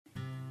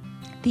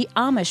The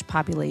Amish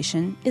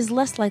population is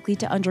less likely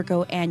to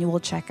undergo annual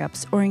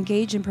checkups or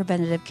engage in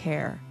preventative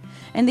care,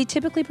 and they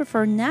typically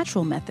prefer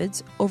natural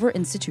methods over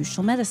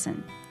institutional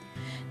medicine.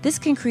 This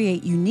can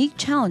create unique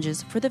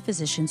challenges for the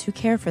physicians who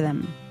care for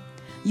them.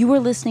 You are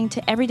listening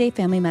to Everyday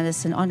Family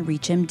Medicine on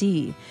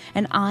ReachMD,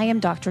 and I am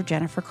Dr.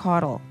 Jennifer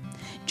Caudle.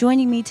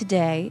 Joining me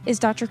today is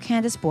Dr.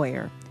 Candace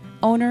Boyer,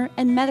 owner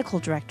and medical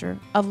director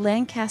of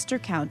Lancaster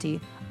County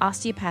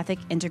Osteopathic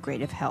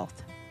Integrative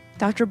Health.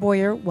 Dr.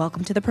 Boyer,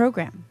 welcome to the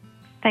program.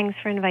 Thanks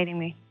for inviting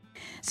me.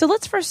 So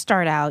let's first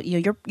start out.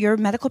 Your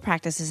medical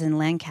practice is in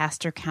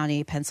Lancaster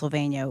County,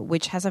 Pennsylvania,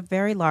 which has a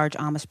very large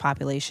Amish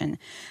population.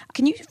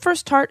 Can you first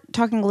start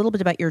talking a little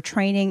bit about your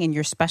training and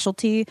your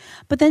specialty,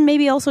 but then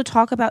maybe also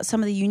talk about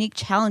some of the unique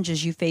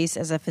challenges you face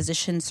as a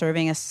physician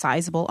serving a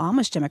sizable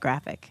Amish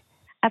demographic?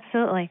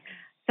 Absolutely.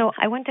 So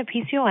I went to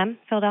PCOM,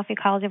 Philadelphia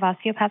College of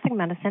Osteopathic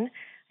Medicine.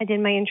 I did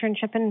my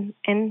internship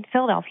in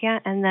Philadelphia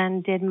and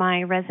then did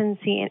my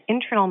residency in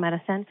internal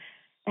medicine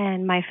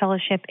and my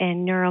fellowship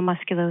in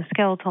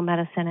neuromusculoskeletal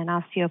medicine and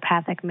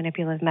osteopathic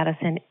manipulative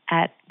medicine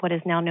at what is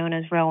now known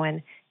as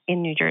Rowan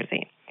in New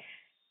Jersey.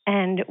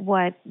 And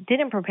what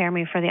didn't prepare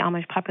me for the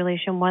Amish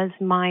population was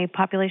my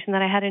population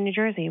that I had in New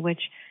Jersey,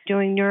 which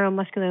doing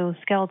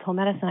neuromusculoskeletal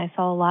medicine, I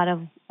saw a lot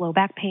of low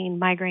back pain,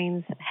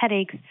 migraines,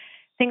 headaches,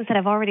 things that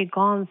I've already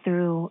gone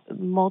through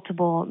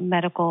multiple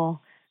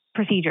medical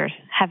procedures,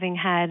 having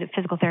had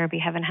physical therapy,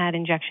 having had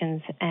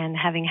injections, and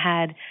having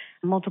had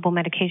multiple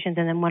medications.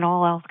 And then when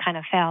all else kind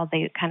of failed,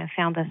 they kind of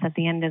found us at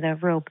the end of the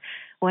rope.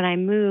 When I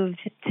moved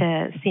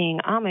to seeing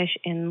Amish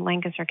in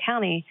Lancaster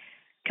County,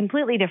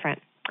 completely different.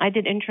 I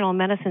did internal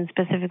medicine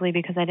specifically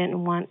because I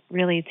didn't want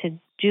really to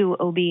do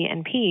OB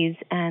and Peds,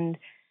 and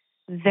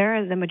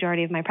they're the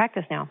majority of my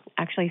practice now.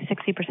 Actually,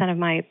 60% of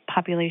my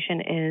population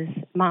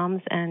is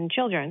moms and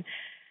children.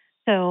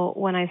 So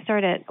when I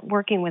started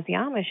working with the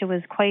Amish, it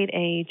was quite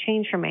a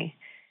change for me.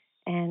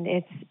 And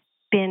it's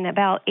been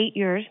about 8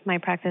 years, my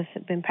practice,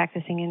 I've been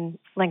practicing in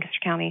Lancaster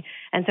County.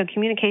 And so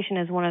communication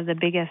is one of the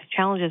biggest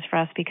challenges for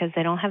us because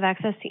they don't have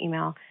access to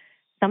email.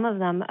 Some of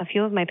them, a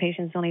few of my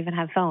patients don't even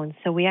have phones.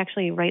 So we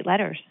actually write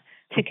letters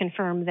to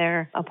confirm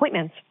their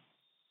appointments.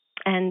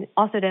 And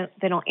also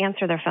they don't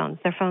answer their phones.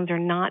 Their phones are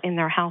not in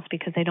their house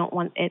because they don't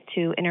want it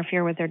to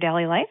interfere with their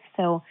daily life.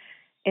 So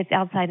it's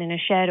outside in a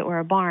shed or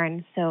a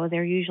barn, so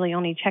they're usually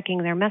only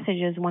checking their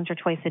messages once or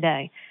twice a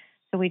day.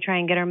 So we try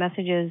and get our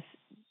messages,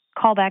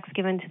 callbacks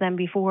given to them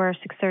before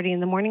 6:30 in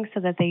the morning so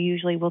that they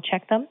usually will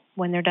check them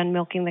when they're done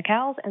milking the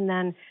cows, and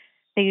then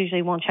they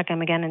usually won't check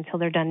them again until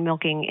they're done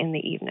milking in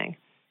the evening.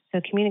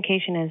 So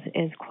communication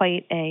is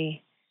quite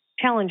a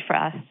challenge for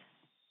us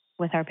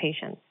with our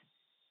patients.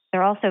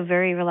 They're also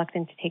very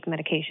reluctant to take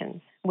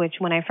medications, which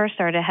when I first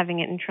started having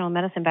an internal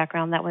medicine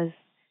background, that was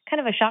kind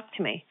of a shock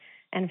to me.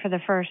 And for the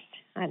first,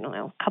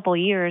 couple of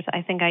years,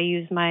 I think I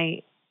used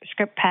my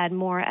script pad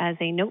more as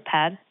a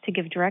notepad to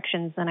give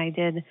directions than I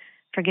did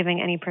for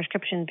giving any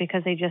prescriptions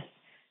because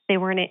they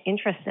weren't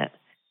interested.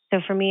 So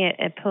for me,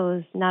 it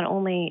posed not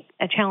only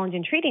a challenge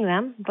in treating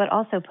them, but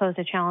also posed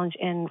a challenge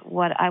in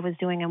what I was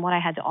doing and what I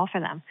had to offer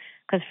them.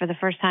 Because for the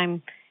first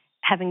time,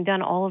 having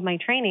done all of my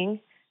training,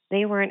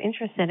 they weren't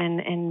interested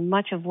in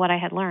much of what I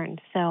had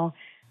learned. So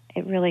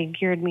it really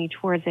geared me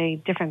towards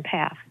a different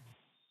path.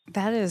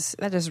 That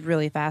is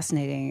really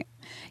fascinating.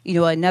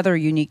 Another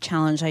unique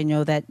challenge I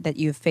know that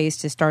you've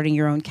faced is starting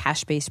your own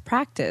cash-based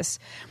practice.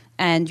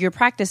 And your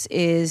practice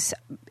is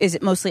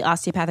it mostly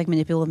osteopathic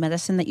manipulative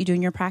medicine that you do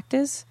in your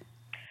practice?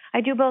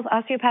 I do both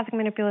osteopathic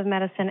manipulative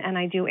medicine and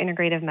I do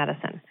integrative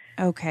medicine.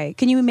 Okay.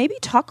 Can you maybe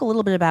talk a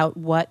little bit about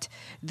what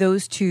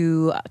those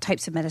two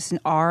types of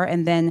medicine are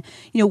and then,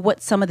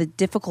 what some of the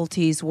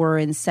difficulties were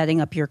in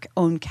setting up your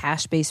own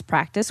cash-based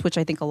practice, which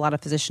I think a lot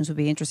of physicians would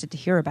be interested to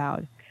hear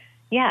about?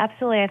 Yeah,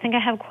 absolutely. I think I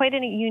have quite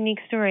a unique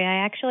story.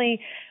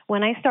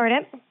 When I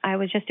started, I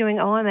was just doing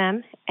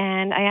OMM,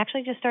 and I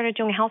actually just started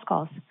doing house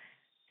calls.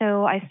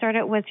 So I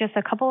started with just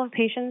a couple of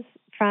patients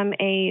from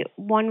a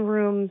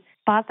one-room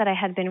spot that I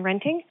had been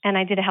renting, and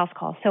I did a house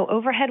call. So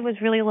overhead was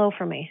really low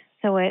for me.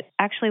 So it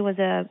actually was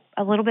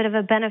a little bit of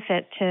a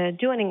benefit to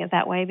doing it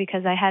that way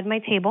because I had my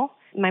table,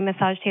 my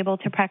massage table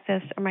to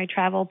practice, or my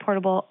travel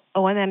portable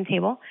OMM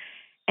table,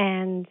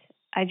 and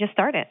I just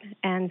started.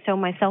 And so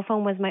my cell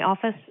phone was my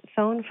office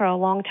phone for a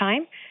long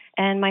time.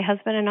 And my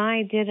husband and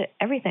I did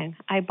everything.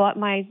 I bought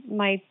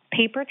my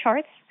paper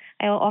charts.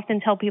 I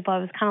often tell people I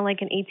was kind of like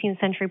an 18th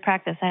century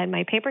practice. I had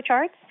my paper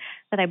charts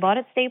that I bought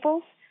at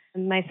Staples.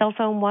 And my cell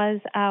phone was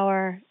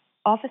our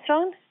office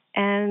phone.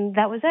 And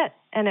that was it.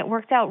 And it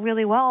worked out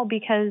really well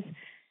because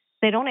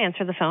they don't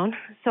answer the phone.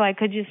 So I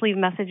could just leave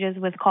messages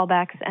with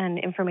callbacks and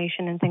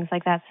information and things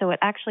like that. So it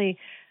actually,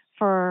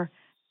 for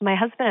my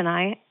husband and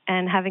I,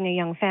 and having a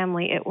young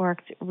family, it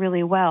worked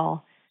really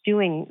well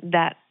doing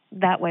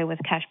that way with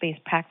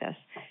cash-based practice.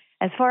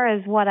 As far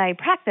as what I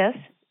practice,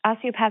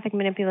 osteopathic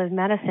manipulative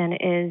medicine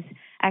is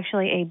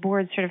actually a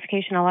board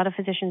certification. A lot of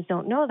physicians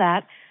don't know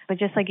that, but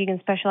just like you can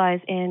specialize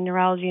in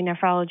neurology,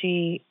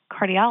 nephrology,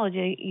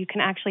 cardiology, you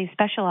can actually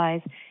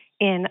specialize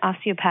in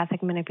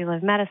osteopathic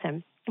manipulative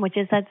medicine. which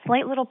is that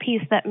slight little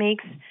piece that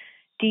makes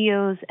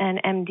DOs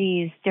and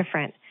MDs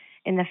different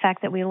in the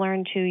fact that we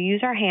learn to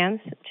use our hands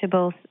to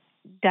both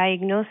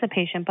diagnose the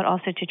patient but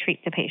also to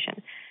treat the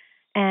patient.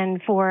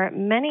 And for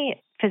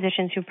many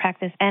physicians who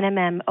practice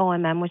NMM,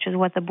 OMM, which is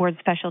what the board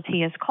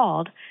specialty is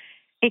called,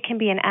 it can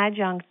be an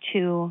adjunct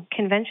to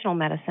conventional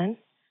medicine,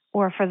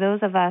 or for those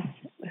of us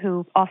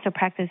who also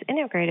practice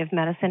integrative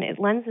medicine, it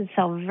lends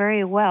itself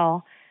very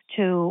well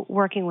to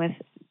working with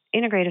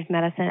integrative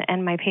medicine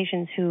and my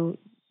patients who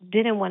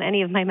didn't want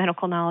any of my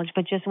medical knowledge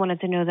but just wanted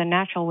to know the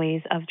natural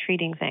ways of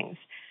treating things.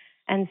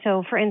 And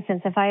so, for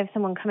instance, if I have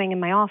someone coming in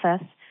my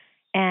office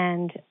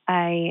and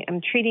I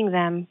am treating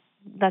them,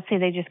 let's say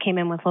they just came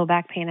in with low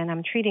back pain and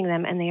I'm treating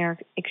them and they are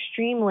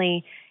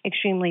extremely,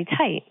 extremely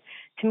tight.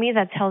 To me,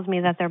 that tells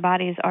me that their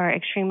bodies are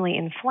extremely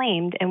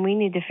inflamed and we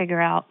need to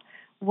figure out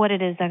what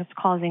it is that's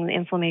causing the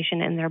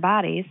inflammation in their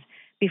bodies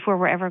before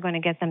we're ever going to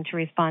get them to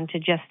respond to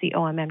just the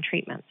OMM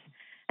treatments.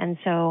 And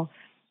so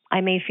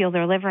I may feel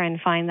their liver and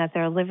find that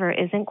their liver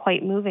isn't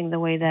quite moving the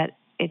way that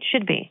it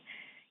should be.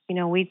 You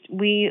know,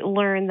 we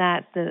learn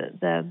that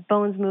the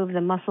bones move,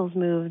 the muscles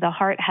move, the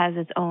heart has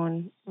its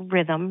own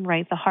rhythm,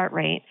 right, the heart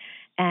rate,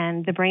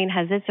 and the brain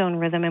has its own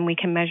rhythm, and we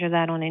can measure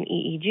that on an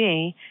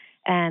EEG,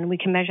 and we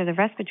can measure the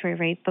respiratory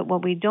rate. But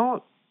what we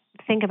don't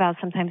think about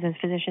sometimes as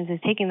physicians is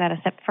taking that a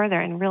step further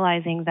and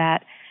realizing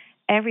that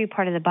every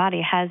part of the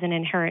body has an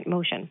inherent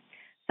motion.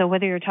 So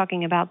whether you're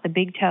talking about the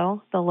big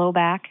toe, the low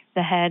back,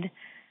 the head,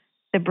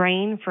 the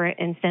brain, for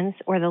instance,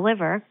 or the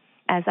liver,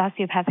 as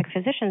osteopathic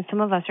physicians,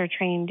 some of us are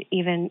trained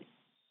even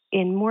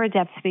in more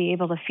depth to be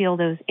able to feel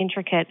those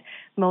intricate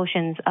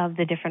motions of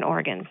the different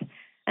organs.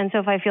 And so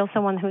if I feel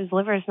someone whose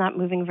liver is not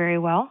moving very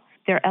well,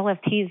 their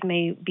LFTs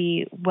may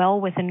be well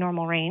within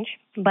normal range,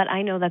 but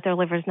I know that their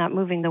liver is not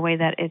moving the way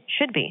that it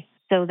should be.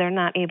 So they're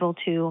not able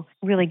to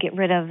really get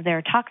rid of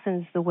their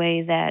toxins the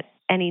way that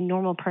any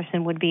normal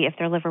person would be if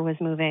their liver was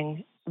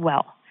moving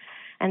well.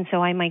 And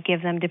so I might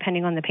give them,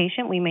 depending on the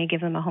patient, we may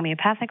give them a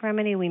homeopathic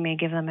remedy, we may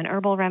give them an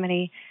herbal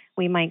remedy,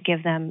 we might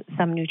give them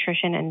some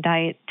nutrition and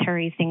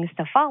dietary things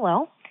to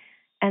follow.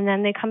 And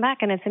then they come back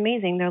and it's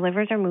amazing. Their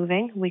livers are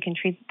moving. We can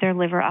treat their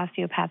liver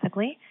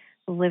osteopathically.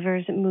 The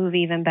livers move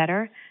even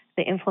better.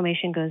 The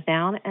inflammation goes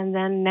down. And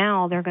then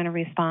now they're going to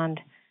respond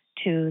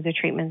to the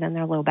treatment and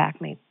their low back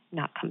may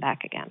not come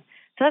back again.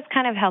 So that's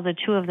kind of how the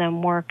two of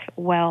them work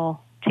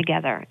well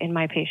together in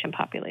my patient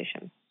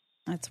population.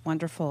 That's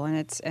wonderful, and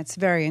it's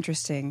very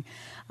interesting.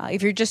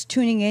 If you're just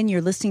tuning in,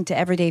 you're listening to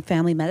Everyday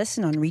Family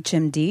Medicine on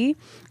ReachMD.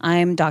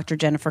 I'm Dr.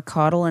 Jennifer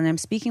Caudle, and I'm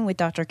speaking with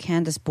Dr.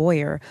 Candace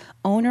Boyer,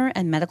 owner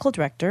and medical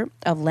director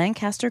of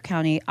Lancaster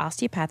County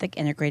Osteopathic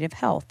Integrative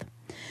Health.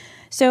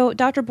 So,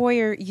 Dr.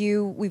 Boyer,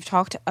 we've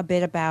talked a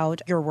bit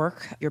about your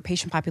work, your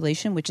patient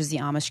population, which is the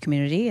Amish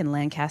community in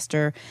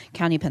Lancaster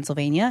County,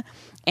 Pennsylvania,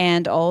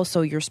 and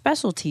also your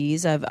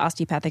specialties of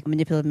osteopathic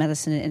manipulative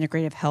medicine and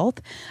integrative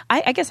health.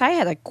 I guess I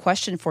had a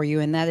question for you,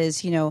 and that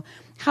is,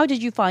 how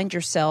did you find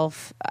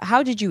yourself,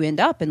 how did you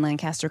end up in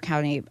Lancaster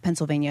County,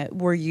 Pennsylvania?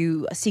 Were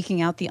you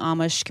seeking out the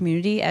Amish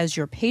community as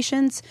your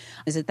patients?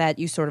 Is it that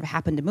you sort of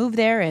happened to move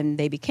there and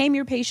they became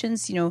your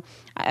patients?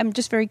 I'm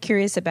just very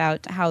curious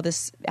about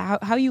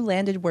how you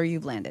landed where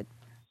you've landed.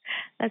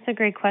 That's a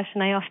great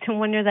question. I often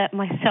wonder that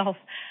myself.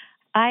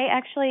 I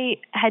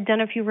actually had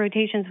done a few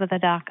rotations with a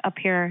doc up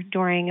here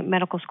during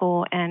medical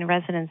school and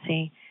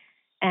residency.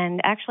 And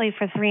actually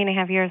for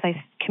 3.5 years,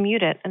 I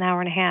commuted an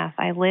hour and a half.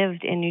 I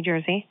lived in New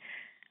Jersey.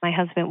 My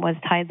husband was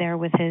tied there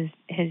with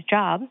his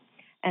job.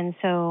 And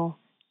so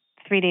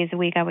 3 days a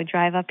week, I would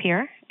drive up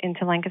here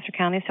into Lancaster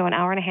County. So an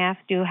hour and a half,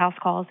 do house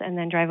calls, and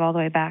then drive all the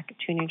way back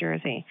to New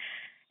Jersey.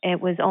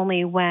 It was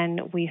only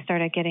when we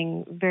started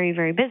getting very,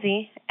 very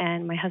busy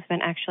and my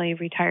husband actually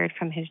retired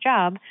from his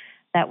job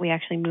that we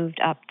actually moved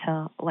up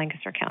to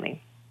Lancaster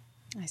County.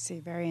 I see.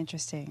 Very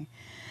interesting.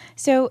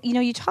 So,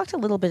 you talked a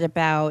little bit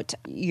about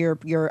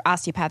your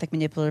osteopathic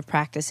manipulative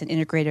practice and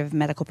integrative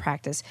medical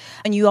practice.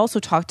 And you also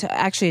talked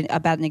actually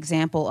about an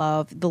example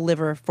of the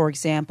liver, for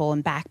example,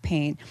 and back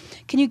pain.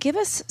 Can you give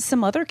us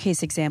some other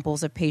case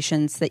examples of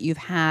patients that you've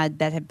had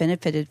that have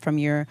benefited from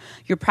your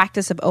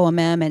practice of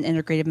OMM and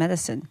integrative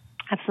medicine?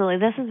 Absolutely.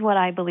 This is what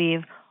I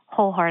believe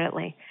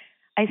wholeheartedly.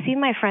 I see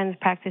my friends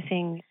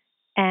practicing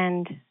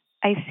and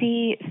I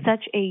see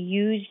such a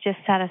huge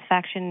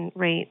dissatisfaction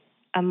rate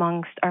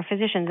amongst our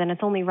physicians, and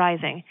it's only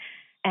rising.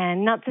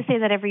 And not to say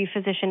that every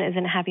physician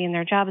isn't happy in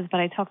their jobs, but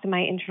I talk to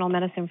my internal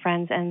medicine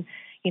friends and,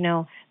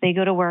 they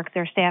go to work,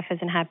 their staff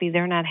isn't happy,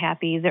 they're not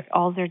happy.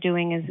 All they're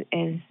doing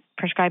is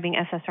prescribing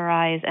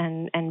SSRIs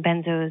and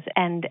benzos,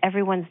 and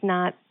everyone's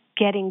not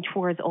getting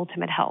towards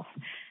ultimate health.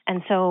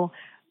 And so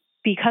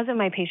because of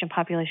my patient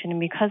population and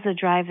because of the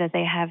drive that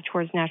they have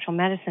towards natural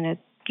medicine, it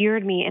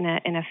geared me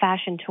in a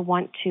fashion to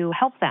want to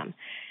help them.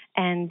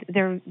 And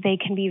they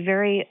can be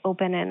very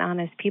open and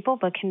honest people,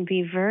 but can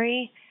be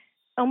very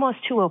almost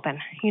too open.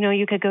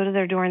 You could go to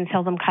their door and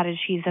sell them cottage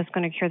cheese that's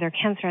going to cure their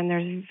cancer, and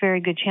there's a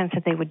very good chance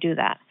that they would do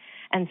that.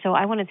 And so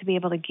I wanted to be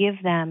able to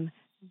give them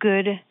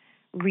good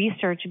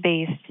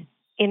research-based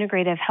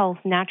integrative health,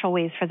 natural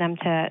ways for them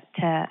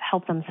to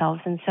help themselves.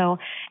 And so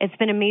it's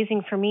been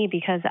amazing for me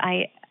because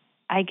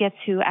I get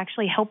to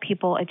actually help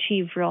people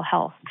achieve real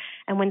health.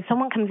 And when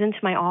someone comes into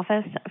my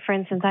office, for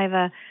instance, I have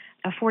a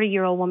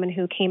 40-year-old woman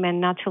who came in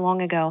not too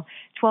long ago,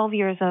 12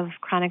 years of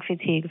chronic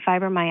fatigue,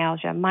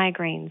 fibromyalgia,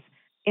 migraines,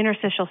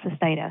 interstitial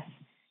cystitis.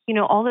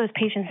 All those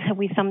patients that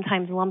we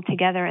sometimes lump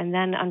together and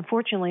then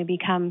unfortunately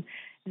become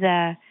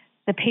the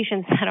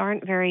patients that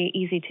aren't very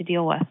easy to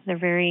deal with. They're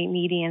very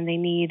needy and they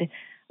need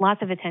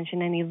lots of attention,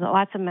 they need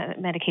lots of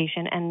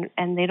medication,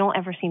 and they don't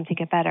ever seem to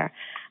get better.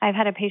 I've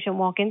had a patient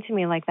walk into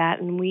me like that,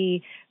 and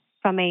we,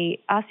 from a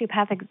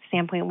osteopathic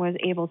standpoint, was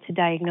able to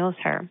diagnose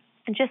her.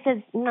 And just as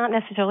not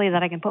necessarily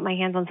that I can put my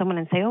hands on someone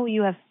and say, oh,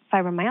 you have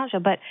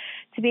fibromyalgia, but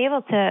to be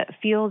able to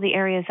feel the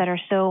areas that are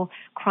so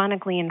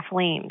chronically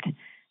inflamed.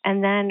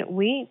 And then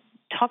we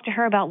talked to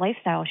her about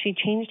lifestyle. She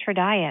changed her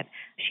diet.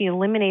 She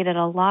eliminated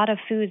a lot of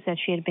foods that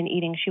she had been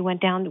eating. She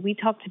went down, we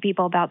talked to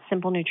people about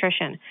simple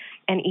nutrition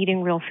and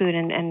eating real food.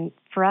 And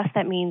for us,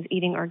 that means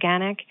eating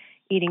organic,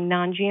 eating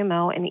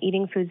non-GMO, and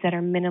eating foods that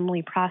are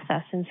minimally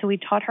processed. And so we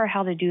taught her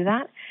how to do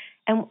that.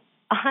 And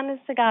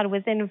honest to God,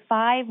 within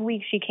 5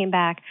 weeks, she came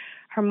back.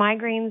 Her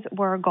migraines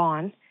were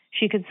gone.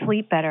 She could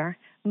sleep better.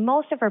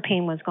 Most of her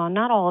pain was gone,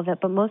 not all of it,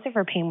 but most of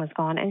her pain was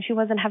gone. And she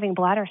wasn't having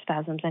bladder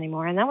spasms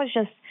anymore. And that was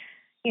just,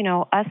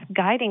 us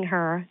guiding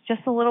her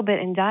just a little bit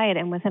in diet.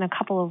 And within a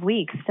couple of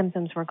weeks,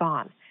 symptoms were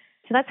gone.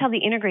 So that's how the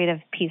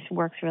integrative piece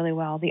works really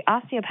well. The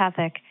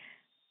osteopathic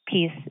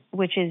piece,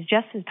 which is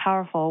just as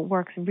powerful,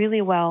 works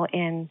really well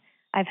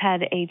I've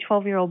had a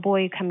 12-year-old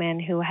boy come in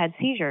who had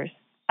seizures,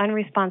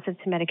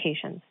 unresponsive to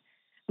medications.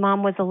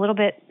 Mom was a little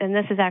bit, and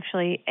this is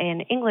actually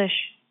an English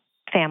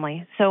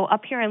family. So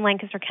up here in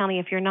Lancaster County,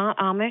 if you're not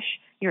Amish,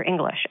 you're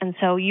English. And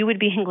so you would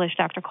be English,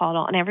 Dr.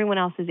 Caudill, and everyone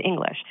else is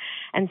English.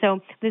 And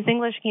so this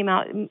English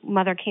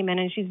mother came in,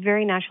 and she's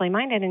very naturally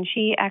minded, and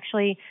she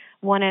actually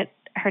wanted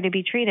her to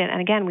be treated.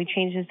 And again, we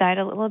changed his diet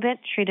a little bit,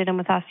 treated him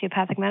with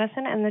osteopathic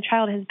medicine, and the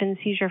child has been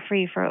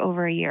seizure-free for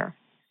over a year.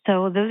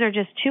 So those are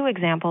just two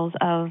examples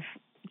of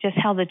just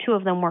how the two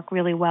of them work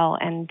really well,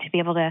 and to be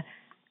able to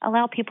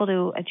allow people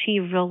to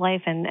achieve real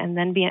life and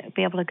then be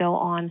able to go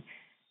on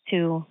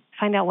to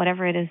find out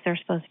whatever it is they're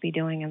supposed to be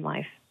doing in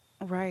life.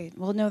 Right.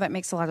 Well, no, that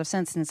makes a lot of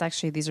sense. And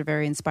these are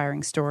very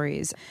inspiring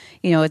stories.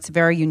 It's a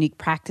very unique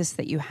practice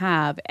that you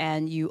have.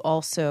 And you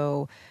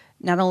also,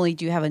 not only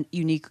do you have a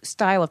unique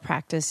style of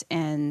practice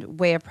and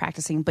way of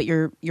practicing, but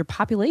your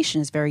population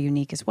is very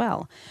unique as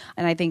well.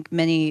 And I think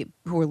many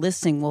who are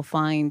listening will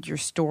find your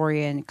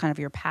story and kind of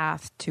your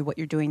path to what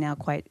you're doing now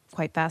quite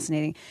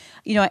fascinating.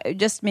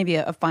 Just maybe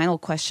a final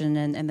question,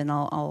 and then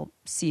I'll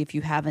see if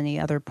you have any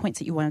other points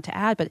that you wanted to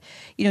add. But,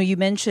 you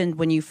mentioned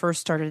when you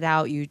first started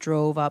out, you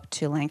drove up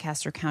to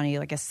Lancaster County,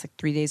 I guess, like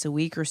 3 days a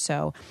week or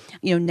so.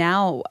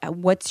 Now I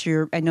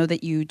know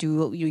that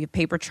you have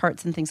paper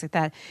charts and things like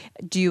that.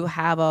 Do you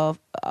have a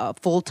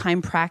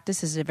full-time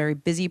practice? Is it a very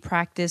busy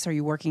practice? Are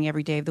you working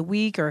every day of the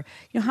week? Or,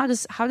 how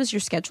does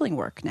your scheduling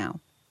work now?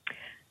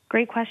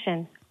 Great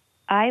question.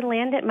 I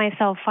landed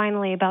myself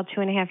finally about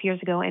 2.5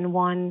 years ago in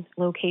one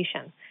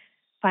location.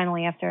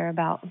 Finally, after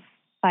about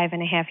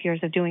 5.5 years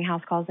of doing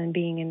house calls and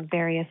being in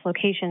various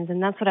locations.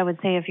 And that's what I would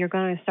say, if you're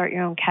going to start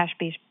your own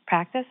cash-based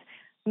practice,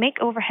 make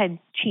overhead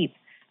cheap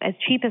as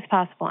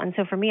possible. And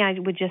so for me, I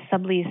would just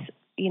sublease,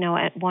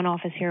 at one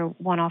office here,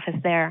 one office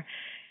there.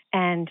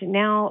 And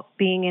now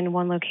being in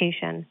one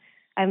location,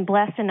 I'm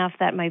blessed enough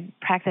that my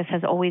practice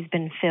has always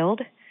been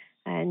filled.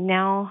 And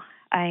now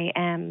I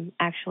am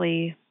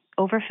actually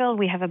overfilled.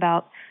 We have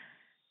about,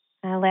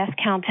 last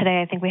count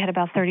today, I think we had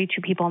about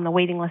 32 people on the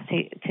waiting list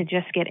to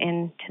just get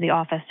into the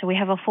office. So we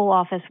have a full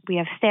office. We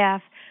have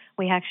staff.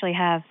 We actually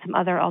have some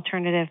other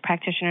alternative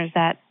practitioners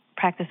that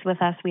practice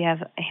with us. We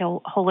have a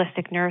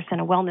holistic nurse and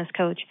a wellness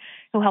coach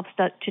who helps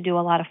to do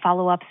a lot of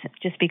follow-ups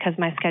just because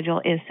my schedule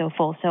is so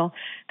full. So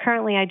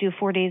currently I do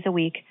 4 days a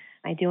week.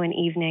 I do an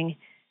evening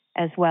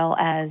as well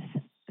as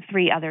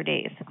 3 other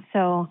days.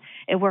 So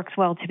it works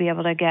well to be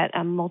able to get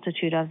a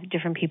multitude of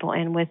different people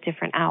in with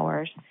different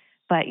hours.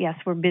 But yes,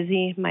 we're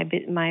busy.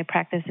 My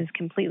practice is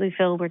completely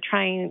filled. We're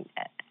trying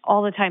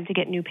all the time to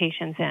get new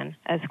patients in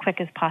as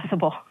quick as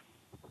possible.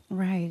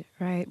 Right.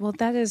 Well,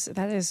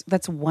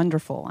 that's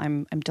wonderful.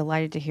 I'm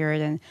delighted to hear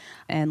it,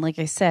 and like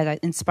I said,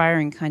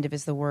 inspiring kind of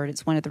is the word.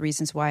 It's one of the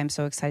reasons why I'm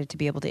so excited to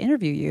be able to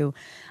interview you,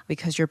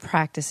 because your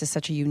practice is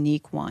such a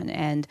unique one.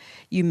 And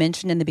you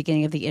mentioned in the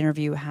beginning of the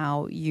interview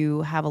how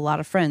you have a lot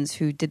of friends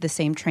who did the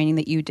same training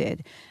that you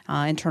did,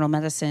 internal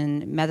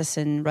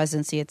medicine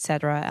residency,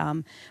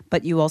 etc.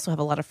 But you also have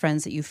a lot of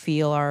friends that you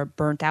feel are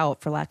burnt out,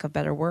 for lack of a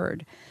better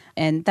word.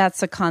 And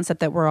that's a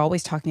concept that we're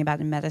always talking about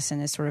in medicine,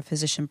 is sort of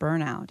physician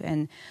burnout.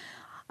 And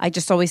I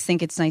just always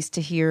think it's nice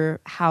to hear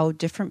how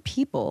different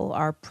people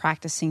are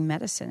practicing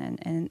medicine.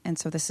 And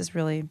so this is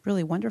really,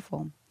 really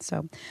wonderful.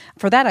 So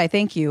for that, I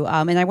thank you.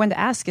 And I wanted to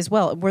ask as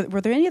well,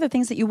 were there any other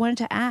things that you wanted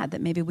to add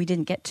that maybe we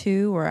didn't get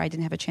to, or I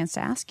didn't have a chance to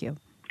ask you?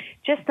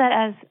 Just that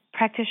as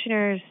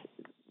practitioners,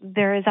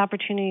 there is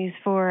opportunities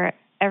for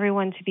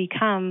everyone to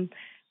become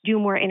do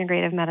more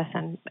integrative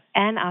medicine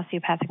and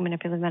osteopathic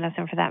manipulative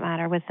medicine for that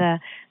matter. With the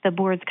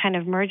boards kind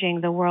of merging,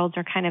 the worlds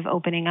are kind of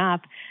opening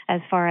up as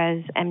far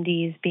as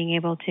MDs being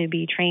able to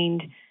be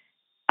trained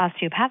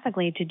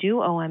osteopathically to do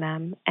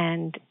OMM.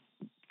 And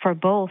for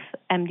both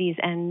MDs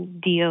and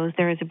DOs,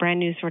 there is a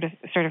brand new sort of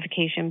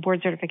certification,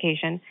 board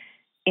certification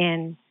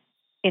in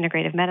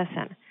integrative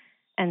medicine.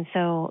 And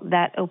so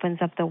that opens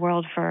up the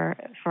world for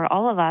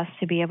all of us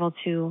to be able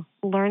to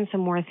learn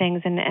some more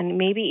things and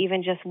maybe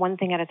even just one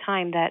thing at a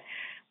time, that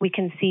we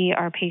can see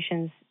our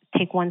patients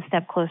take one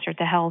step closer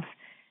to health,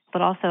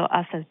 but also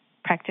us as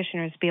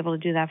practitioners be able to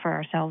do that for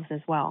ourselves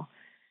as well.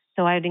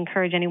 So I would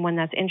encourage anyone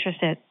that's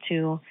interested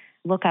to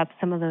look up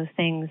some of those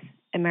things,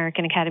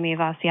 American Academy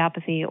of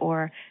Osteopathy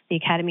or the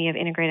Academy of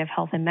Integrative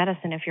Health and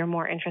Medicine, if you're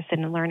more interested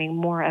in learning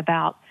more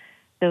about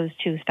those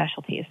two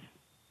specialties.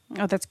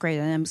 Oh, that's great.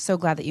 And I'm so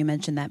glad that you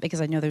mentioned that, because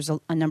I know there's a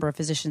number of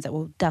physicians that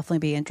will definitely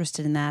be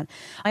interested in that.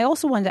 I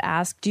also wanted to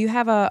ask, do you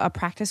have a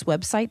practice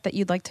website that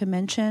you'd like to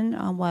mention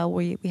while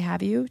we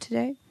have you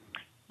today?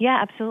 Yeah,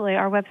 absolutely.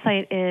 Our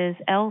website is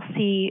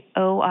lcoih.com.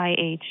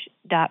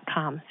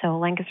 So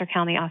Lancaster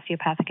County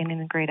Osteopathic and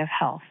Integrative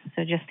Health.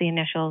 So just the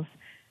initials,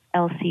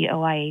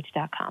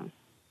 lcoih.com.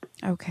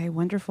 Okay,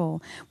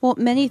 wonderful. Well,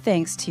 many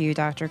thanks to you,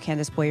 Dr.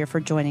 Candace Boyer, for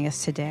joining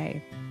us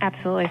today.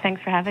 Absolutely.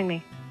 Thanks for having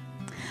me.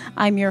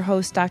 I'm your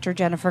host, Dr.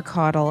 Jennifer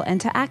Caudle,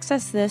 and to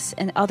access this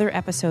and other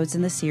episodes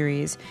in the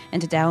series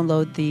and to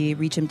download the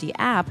ReachMD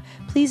app,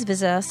 please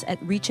visit us at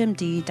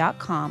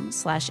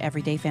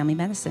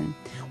reachmd.com/everydayfamilymedicine.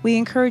 We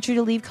encourage you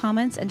to leave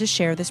comments and to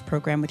share this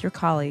program with your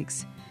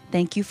colleagues.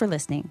 Thank you for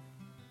listening.